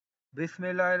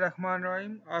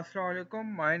Bismillahirrahmanirrahim. Assalamu alaikum.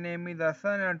 My name is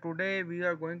Hassan and today we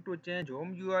are going to change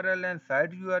home URL and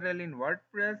site URL in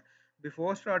WordPress.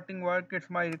 Before starting work, it's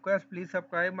my request, please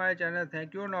subscribe my channel.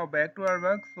 Thank you. Now back to our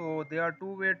work. So there are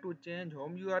two ways to change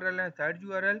home URL and site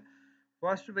URL.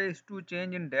 First way is to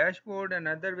change in dashboard,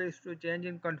 another way is to change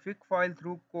in config file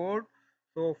through code.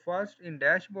 So first in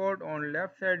dashboard on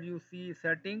left side you see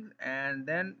settings and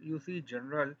then you see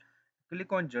general.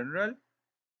 Click on general.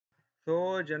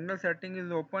 So general setting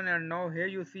is open and now here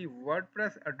you see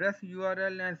WordPress address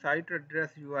URL and site address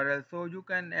URL. So you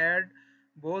can add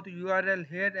both URL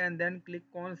here and then click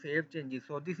on save changes.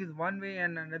 So this is one way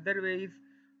and another way is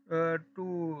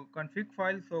to config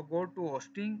file. So go to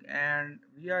hosting and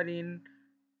we are in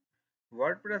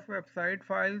WordPress website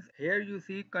files. Here you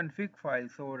see config file.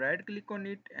 So right click on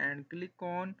it and click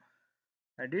on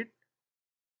edit.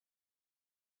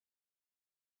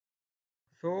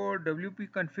 So wp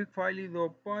config file is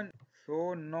open.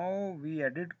 So now we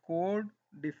edit code,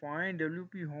 define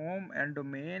wp home and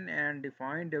domain and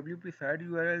define wp site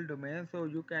URL domain. So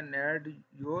you can add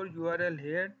your URL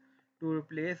here to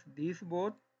replace these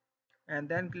both and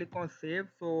then click on save.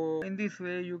 So in this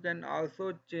way you can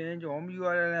also change home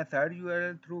URL and site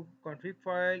URL through config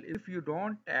file. If you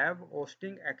don't have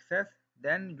hosting access,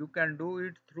 then you can do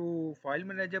it through file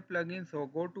manager plugin. So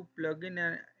go to plugin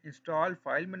and install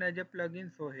file manager plugin.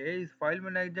 So here is file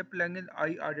manager plugin.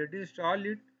 I already installed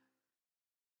it.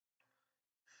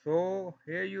 So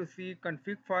here you see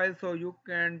config file, so you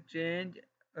can change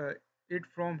it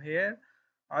from here.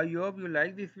 I hope you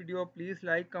like this video. Please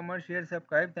like, comment, share,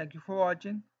 subscribe. Thank you for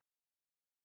watching.